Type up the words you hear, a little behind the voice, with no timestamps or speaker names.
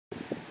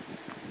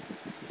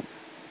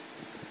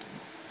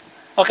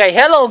Okay,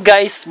 hello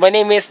guys, my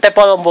name is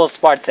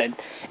TehPolandballSpartan,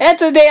 and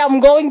today I'm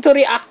going to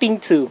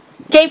reacting to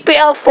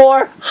KPL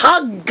for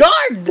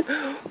HAGGUARD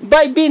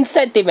by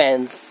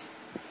VinCentiments.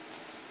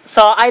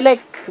 So I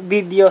like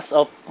videos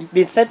of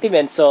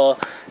VinCentiments, so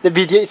the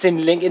video is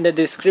in link in the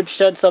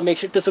description, so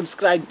make sure to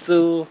subscribe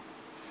to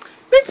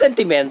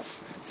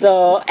VinCentiments.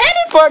 So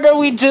any further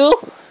we do,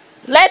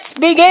 let's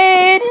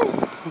begin!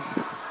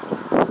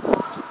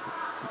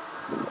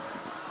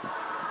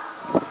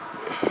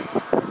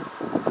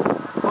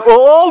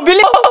 Oo,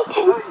 bilis!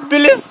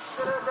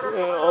 Bilis!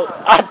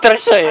 Atras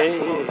siya eh.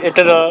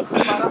 Ito na.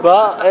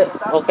 Ba?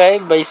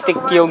 Okay, by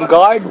stick yung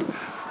guard.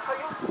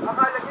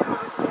 Akala niyo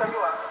lulusot kayo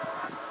ah.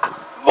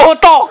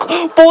 Putok!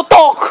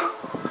 Putok!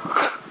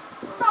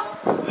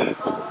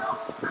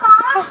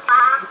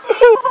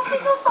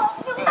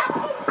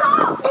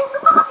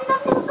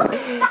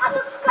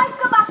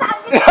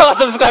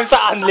 Nakasubscribe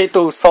sa Anli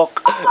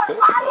Tusok.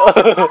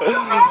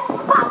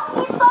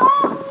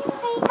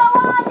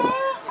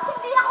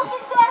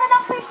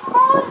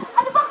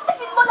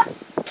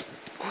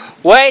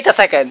 Wait a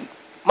second.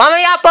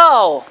 Mamaya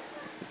po!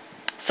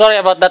 Sorry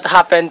about that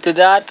happened to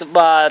that,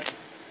 but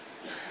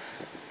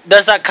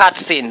there's a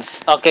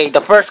cutscenes. Okay, the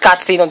first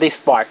cutscene on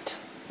this part.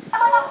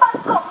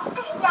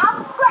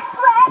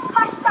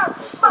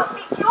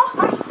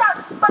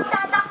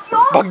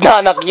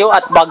 Bagnanakyo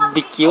at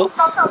bagbikyo.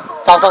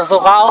 Sawsang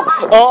suka.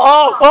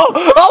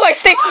 Oh, my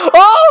stick!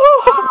 Oh!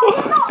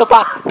 Ito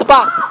pa.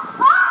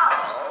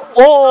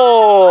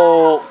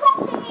 Oh!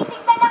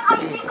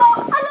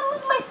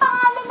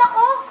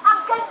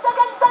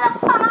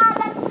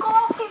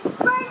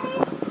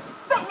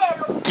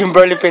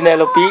 Kimberly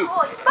Penelope.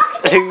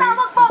 Bakit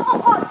tawag mo ako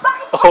Hoy?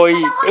 Bakit mo Hoy.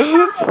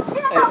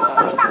 Tinatawag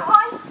ba kitang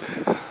Hoy?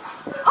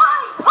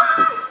 Hoy!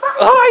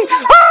 Hoy!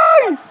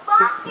 Hoy!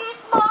 Bakit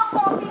mo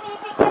ako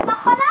binibigyan ng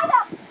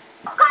panaya?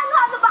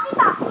 Ano ba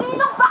kita?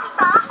 Ninong ba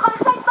kita?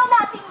 Call sign ba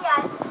natin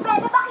yan?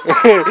 Bebe ba kita?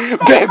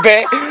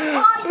 Bebe!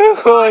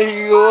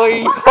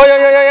 Hoy!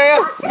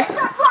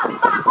 Swabe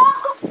ba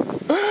ako?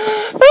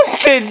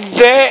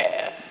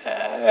 Hindi!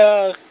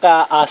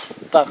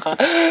 Kaasta ka.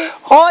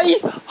 Hoy!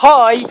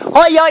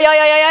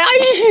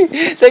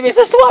 Sabi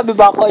sa swabe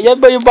ba ako? Yan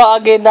ba yung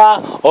bagay na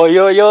hoy!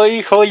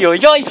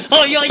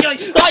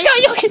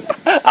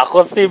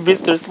 Ako si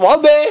Mr.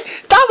 Swabe!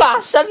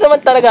 Tama! Siya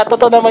naman talaga.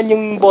 Totoo naman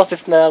yung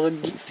boses na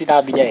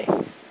sinabi niya eh.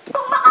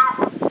 Kung maas!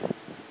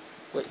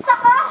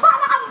 Saka,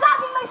 para kang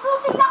laging may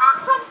shooting ng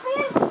action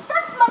film!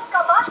 Statman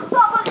ka ba?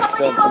 Double ka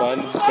ba ni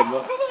Ronnie X?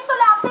 Pinito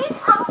lapit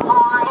ang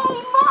OA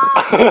mo!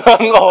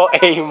 Ang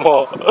OA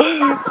mo.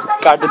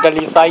 Cardo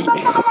Dalisay.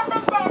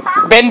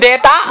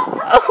 Vendetta?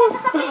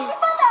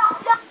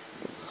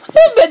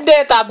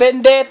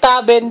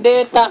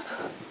 Vendetta.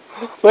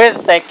 Wait a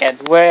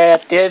second.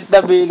 What is the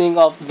meaning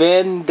of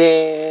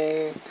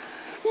Vendetta?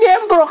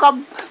 Member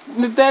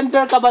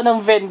ka ba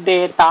ng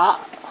Vendetta?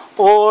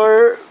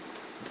 Or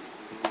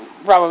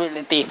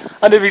probability?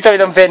 Ano ibig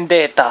sabihin ng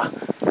Vendetta?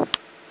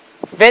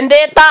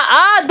 Vendetta,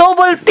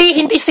 double T,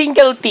 hindi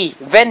single T.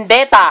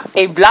 Vendetta,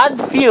 a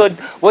blood feud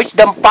which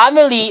the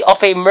family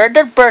of a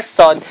murdered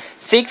person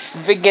seeks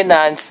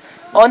vengeance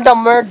on the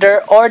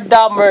murder or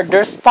the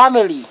murder's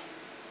family.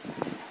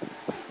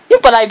 Yun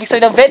pala ibig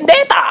sabihin ng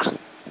vendetta.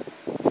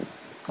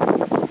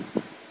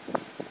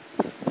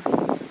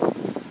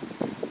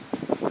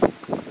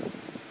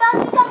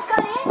 Dami kang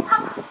galit,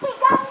 ang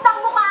tigas ng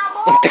mukha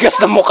mo. Ang tigas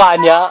ng mukha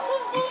niya.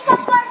 Hindi ka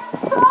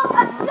gardog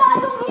at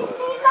lalong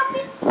hindi ka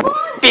pitbull.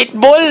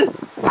 Pitbull?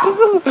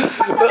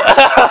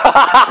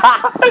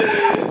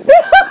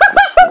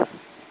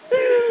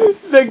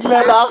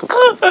 Naglalak.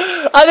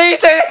 Ano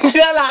yung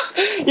naglalak?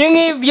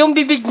 Yung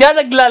bibig niya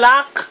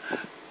naglalak.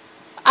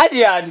 Ano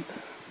yan?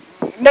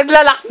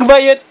 Naglalak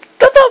ba yun?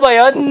 Totoo ba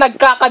yun?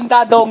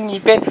 Nagkakanta daw ang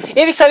ngipin.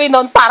 Ibig sabihin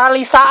nun,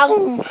 paralisa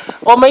ang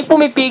o may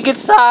pumipigil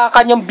sa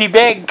kanyang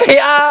bibig.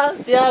 Kaya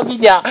sabi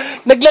niya,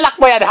 naglalak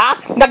ba yan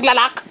ha?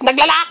 Naglalak!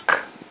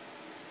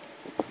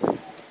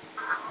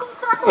 Kung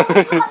trato mo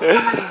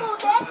mga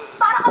students,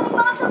 para kami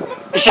mga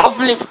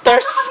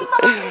Shoplifters. Para kami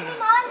mga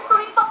kriminal.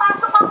 Tuwing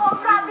papasok ako,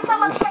 grabe ka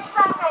mag-check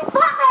sa akin.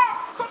 Bakit?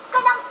 Check ka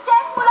ng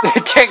check.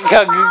 Check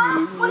ka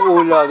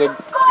ulo agad.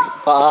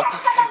 Paa.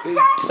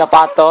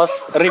 Sapatos.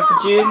 Ripped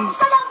jeans.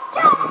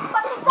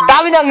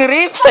 Dami ng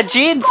rip sa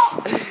jeans.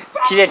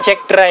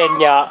 Chine-check rin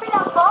niya.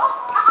 Bilang mo,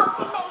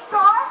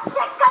 accountinator,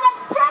 check ka ng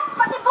check.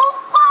 Pati buhok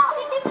ko.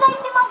 Itim na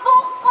itim ang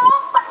buhok ko.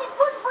 Pati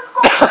bulbol ko.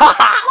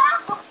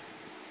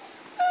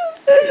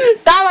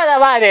 Tama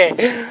naman eh.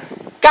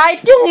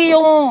 Kahit yung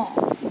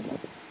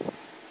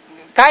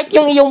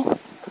iyong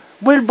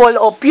bulbol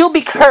o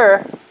pubic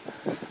hair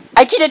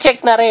ay chine-check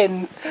na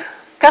rin.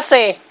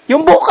 Kasi,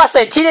 yung buhok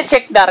kasi,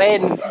 chine-check na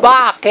rin.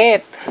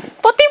 Bakit?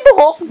 Pati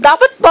buhok,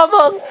 dapat ba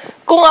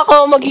kung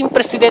ako maging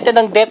presidente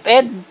ng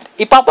DepEd,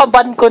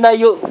 ipapaban ko na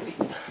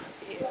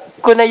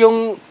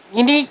yung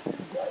hindi,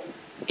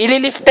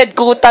 ililifted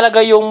ko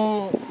talaga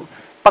yung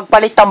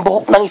pagpalit ng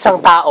buhok ng isang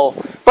tao.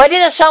 Pwede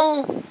na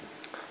siyang,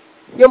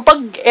 yung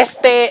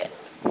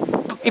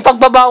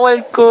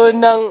ipagbabawal ko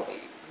ng,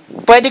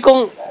 pwede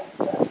kong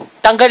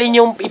tanggalin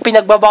yung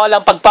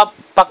ipinagbabawalang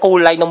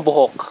pagpapakulay ng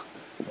buhok.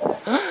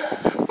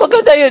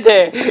 Maganda yun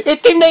eh.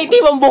 Itim na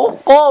itim ang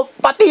buhok ko.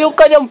 Pati yung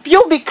kanyang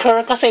pubic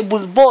hair, kasi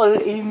bulbol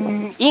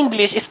in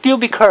English is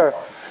pubic hair.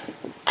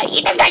 Ay,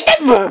 itim na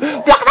itim!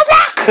 Black na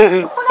black!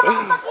 Wala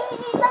akong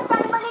mag-iinitan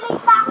dahil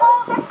malilate na ako.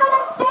 Check ka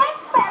ng check.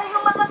 Pero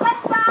yung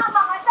magaganda,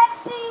 mga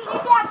sexy,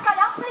 ngitian ka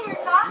lang, clear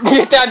na.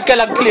 Ngitian ka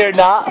lang, clear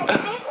na.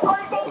 Sexy, all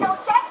day no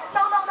check.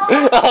 No, no, no.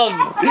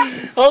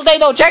 All day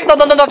no check, no,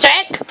 no, no, no,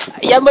 check.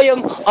 Yan ba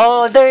yung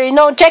all day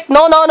no check,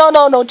 no, no, no,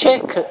 no, no,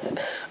 check.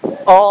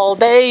 All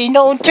day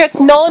no check,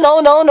 no,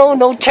 no, no, no,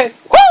 no, check.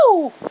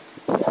 Woo!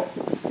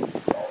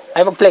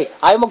 Ayaw mag-play.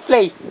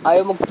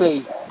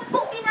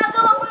 Kung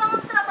ginagawa mo lang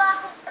ang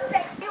trabaho,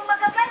 sexy, yung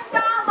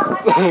magaganda, mga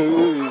sexy,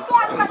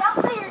 ngitian ka lang,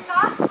 clear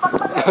na. Pag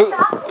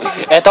maganda,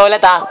 Eto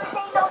ulit ah. all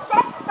day no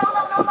check. No,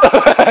 no, no, no.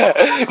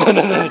 No,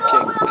 no, no,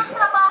 check. Ginagawa mo lang ang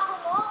trabaho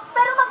mo,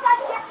 pero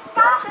mag-adjust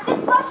ka sa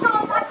sitwasyon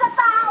at sa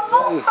tao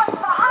mo.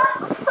 Pagbaha,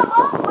 gusto mo,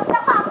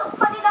 magsapatos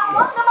pa din ako,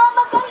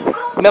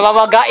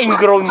 Namamagaing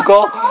grown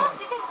ko.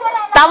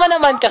 Tama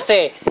naman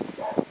kasi.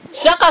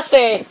 Siya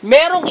kasi,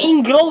 merong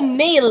ingrown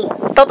nail.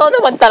 Totoo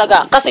naman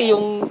talaga. Kasi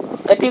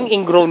ito yung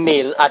ingrown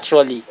nail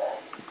actually.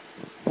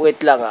 Wait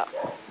lang ah.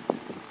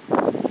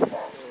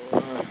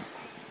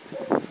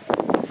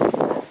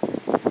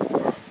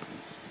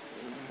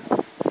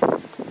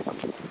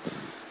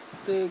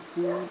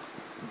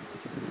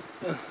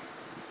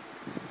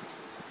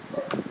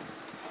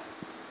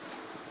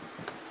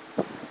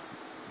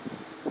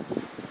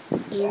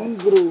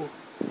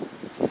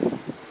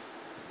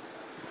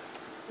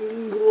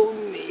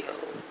 Ingrown nail.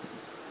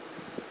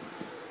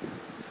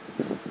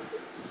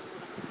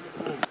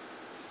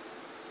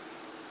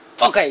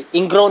 Okay,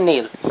 ingrown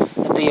nail.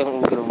 Ito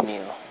yung ingrown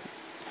nail.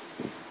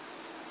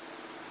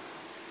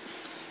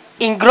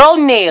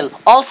 Ingrown nail,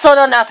 also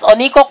known as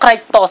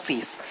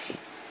onychocryptosis,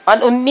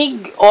 an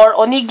onig or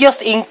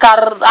onygius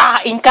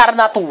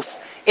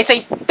incarnatus, is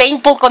a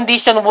painful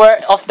condition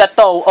where of the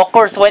toe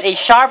occurs when a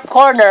sharp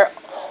corner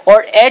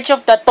or edge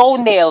of the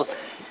toenail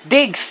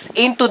digs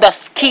into the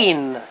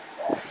skin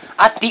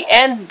at the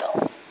end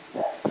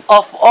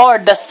of or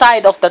the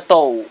side of the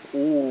toe.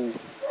 Ooh.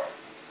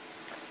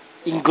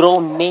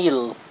 Ingrown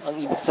nail ang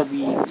ibig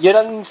sabihin. Yun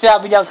ang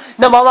sabi niyang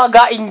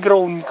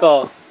namamaga-ingrown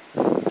ka.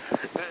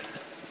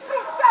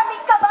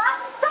 Christianic ka ba?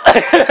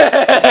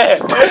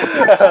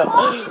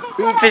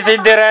 Si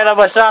Cinderella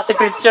ba siya? Si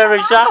Christian ba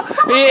siya?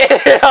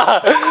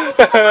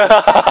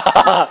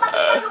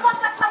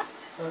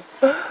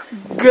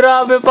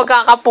 Grabe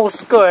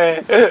pagkakapost ko eh.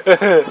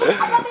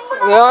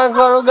 Ngayon,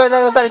 karoon ka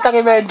ng salitang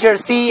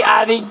emergency.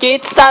 Adding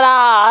gates sa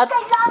lahat.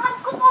 Kailangan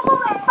kong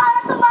umuwi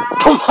para tumae.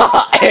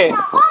 Tumae.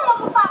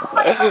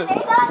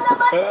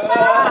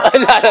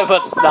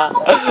 Lalabas na.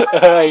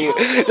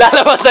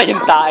 Lalabas na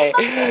yung tae.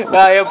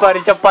 Ayaw pa rin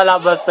siya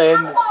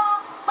palabasin.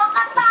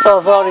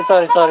 Sorry.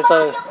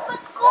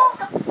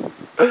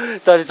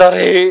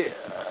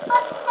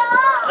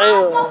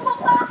 Ayun.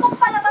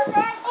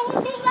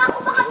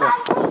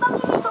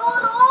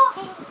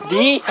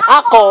 Di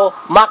ako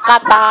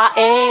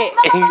makatae.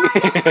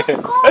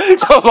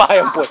 Tama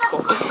yung post ko.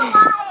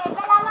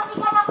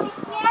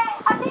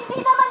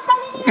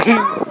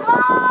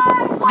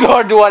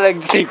 Lord,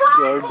 walang safe,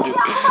 Lord.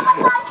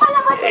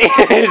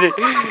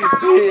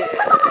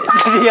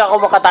 Hindi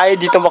ako makatayo,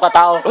 dito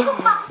makatao.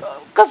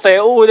 Kasi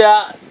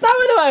una,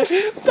 tama naman,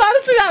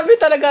 parang sinabi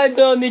talaga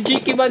doon ni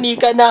Jiki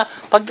Manika na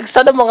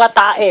pagdagsa ng mga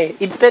tae,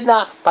 instead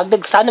na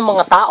pagdagsa ng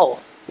mga tao.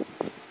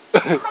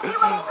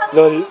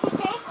 Lol.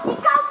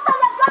 Ikaw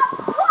talaga,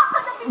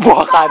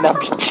 buha ka na,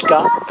 bitch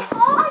ka.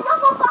 Ayaw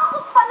mo ba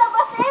akong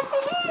palabasin?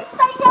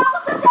 Hinihintay niya ako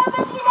sa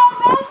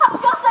 7-Eleven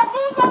hanggang sa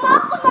di niya na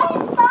ako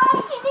nahintay.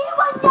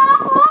 Iniwan niya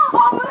ako.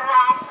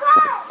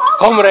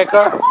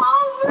 Homewrecker.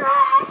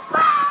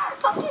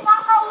 Pag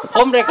kinakausap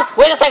Homewrecker.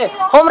 Wait a second.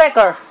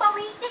 Homewrecker.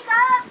 pawiti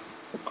ka.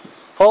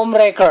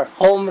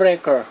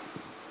 Homewrecker.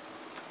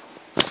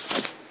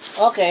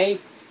 Okay.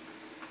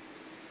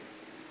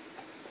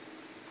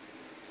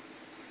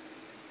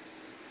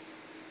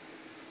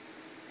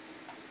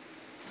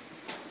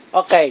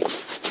 Okay.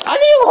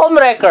 Ano yung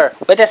homewrecker?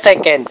 Wait a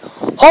second.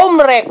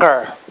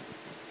 Homewrecker.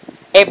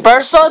 A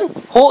person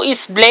who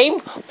is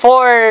blamed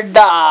for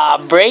the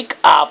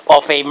breakup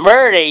of a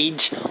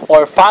marriage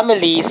or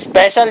family,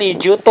 especially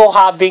due to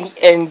having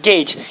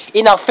engaged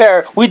in an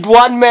affair with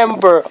one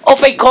member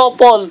of a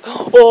couple.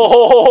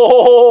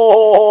 Oh!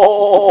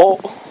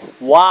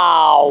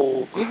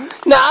 Wow!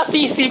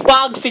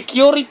 Nasisipag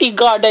security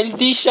guard dahil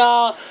di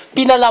siya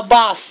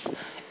pinalabas.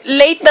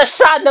 Late na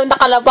siya nang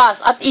nakalabas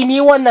at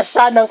iniwan na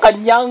siya ng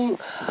kanyang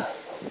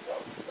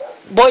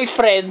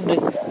boyfriend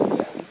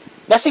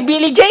na si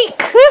Billy Jake.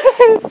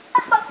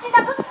 Pag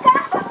sinagot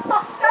ka,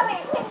 bastos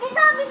kami. Hindi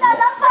namin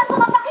alam paano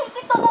ka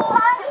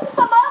makikitunguhan.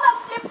 Gusto mo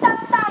mag-flip top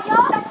tayo?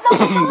 3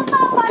 minuto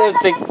para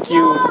That's sa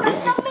cute.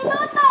 3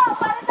 minuto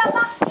para sa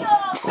pakyo.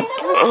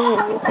 Pinagulit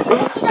na kami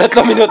sa'yo.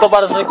 3 minuto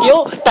para sa Q,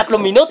 3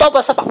 minuto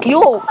para sa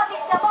pakyo.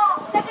 Pamilya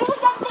mo,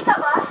 naghihiganti ka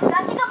ba?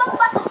 Dati ka bang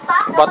batuta?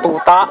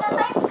 Batuta?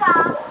 Naman sa ka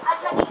at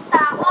naging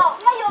tao.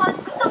 Ngayon,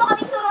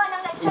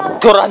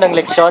 Tura ng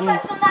leksyon.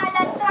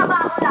 Personalan,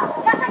 trabaho lang.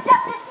 Nasa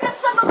job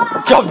description mo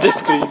ba? Job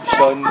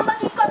description. Ang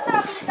maging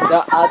kontrabida, Na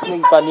ang at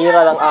maging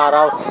panira ng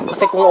araw.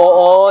 Kasi kung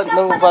oo,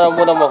 nung panahon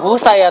mo na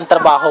mahusay ang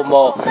trabaho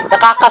mo,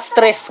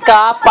 nakaka-stress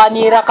ka,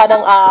 panira ka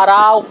ng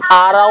araw.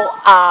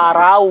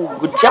 Araw-araw.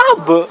 Good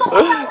job.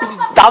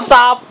 Thumbs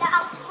up. na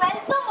ang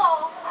sweldo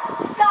mo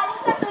galing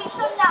sa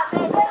tuition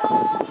namin.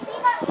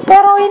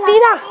 Pero hindi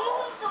na.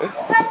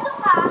 Sweldo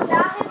ka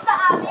dahil sa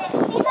amin.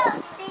 Hindi na.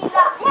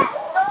 Yes!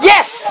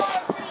 Yes!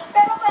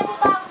 Pero pwede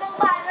ba ang no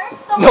manners?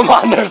 No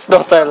manners, no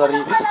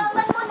salary.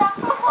 Malaman mo na,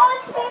 of all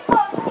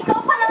people, ikaw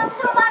pa lang ang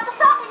trumato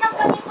sa akin ng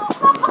ganito.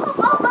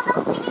 Napakababa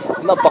ng tingin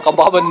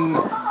Napakababa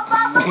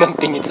ng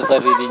tingin ko sa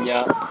sarili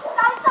niya.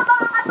 Dahil sa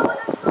mga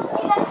katulad mo,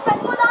 kinalkan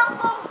mo na ang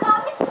buong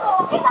gamit ko.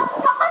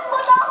 Kinapkapan mo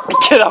na ang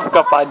buong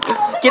Kinapkapan.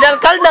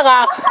 Kinalkal na nga.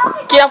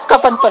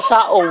 Kinapkapan pa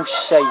siya. Oh,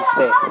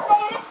 scheisse.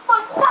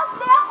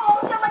 irresponsable ako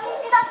na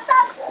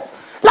maiinagtan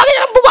Lagi na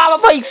lang bumaba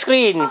pa yung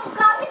screen. ang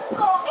gamit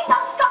ko.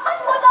 Kinapkapan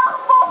mo na ang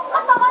buong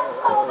katawan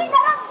ko.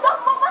 Kinaramdam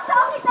mo pa sa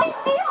akin na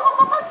hindi ako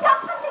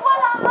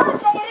mapagkakatiwalaan.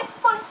 Na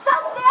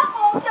irresponsable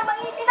ako na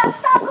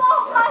maiinagtago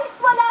kahit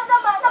wala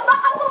naman na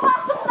baka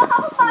pumasok na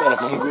ako para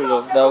Ang gulo.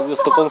 Na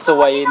gusto kong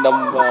suwayin ng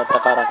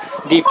takaran.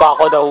 Di pa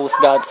ako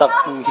nahusgahan sa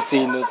kung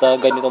sino sa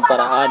ganitong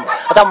paraan.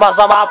 At ang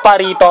masama pa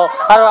rito,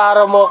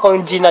 araw-araw mo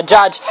kung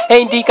ginajudge,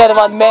 eh hindi ka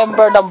naman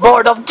member ng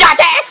Board of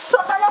Judges!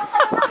 Papalang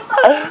ka na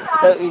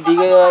makipag-usap. Hindi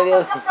ka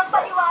Pagkakap ng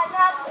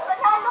paliwanag.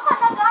 Panalo ka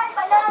na, Gar.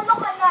 Panalo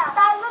ka na.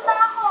 Talo na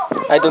ako.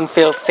 I don't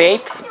feel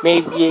safe.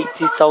 Maybe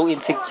it's so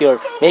insecure.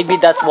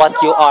 Maybe that's what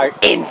you are.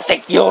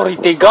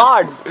 Insecurity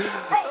guard!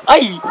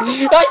 Ay!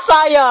 Ay,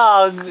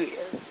 sayang!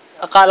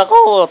 Akala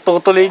ko,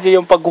 tutuloy niya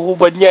yung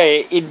paghuhubad niya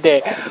eh.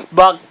 Hindi.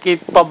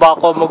 Bakit pa ba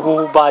ako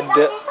maghuhubad?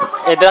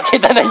 Eh,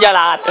 nakita na niya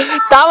lahat.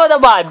 Tama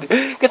naman.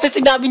 Kasi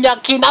sinabi niya,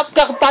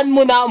 kinapkapan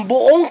mo na ang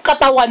buong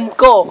katawan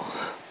ko.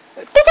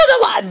 Totoo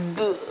naman.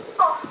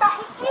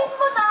 Tahikin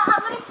mo na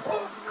ang rib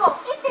jeans ko.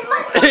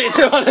 Itiman mo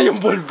Ito na yung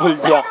bulbul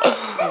niya.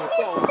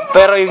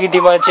 Pero yung hindi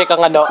mo na-check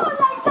ang ano.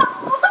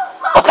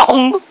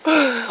 Utong!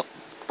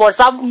 For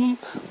some,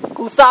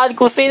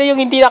 kung sino yung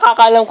hindi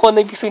nakakalam ko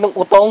na ibig sabihin ng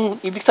utong,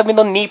 ibig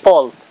sabihin ng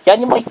nipple.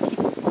 Yan yung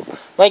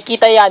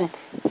makikita yan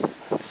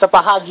sa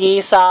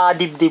pahagi sa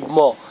dibdib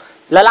mo.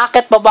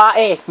 Lalaki at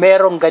babae,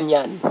 merong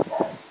ganyan.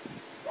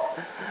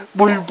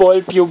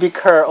 Bulbol, pubic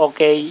hair,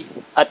 okay?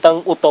 At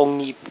ang utong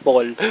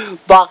nipple.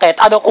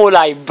 Bakit? Ano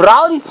kulay?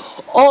 Brown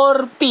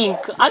or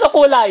pink? Ano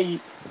kulay?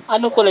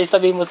 Ano kulay?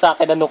 Sabihin mo sa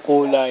akin, ano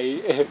kulay?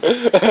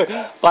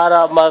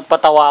 Para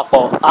magpatawa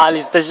ko.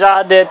 Alis na siya,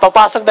 then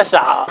papasok na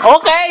siya.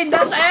 Okay,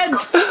 that's it!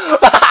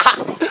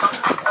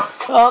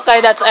 Okay,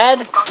 that's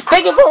it.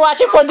 Thank you for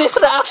watching for this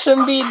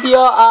reaction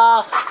video.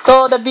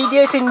 So the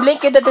video is in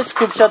link in the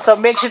description, so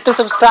make sure to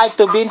subscribe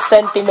to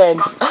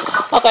VinCentiments.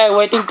 Okay,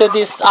 waiting to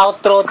this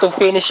outro to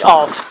finish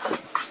off.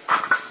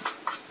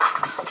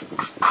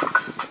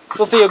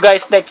 So see you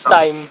guys next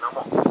time.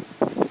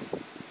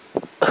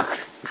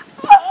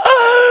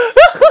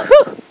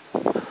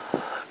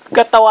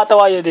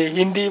 Katawa-tawa yun eh.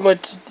 Hindi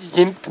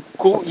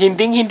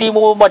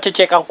mo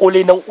ma-check ang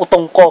kulay ng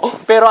utong ko.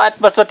 Pero at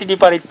mas matindi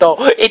pa rin to.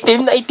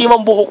 Itim na itim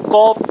ang buhok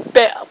ko.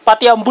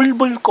 Pati ang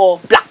bulbul ko.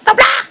 Black na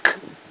black!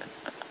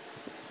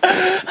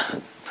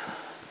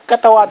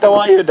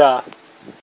 Katawa-tawa yun ah.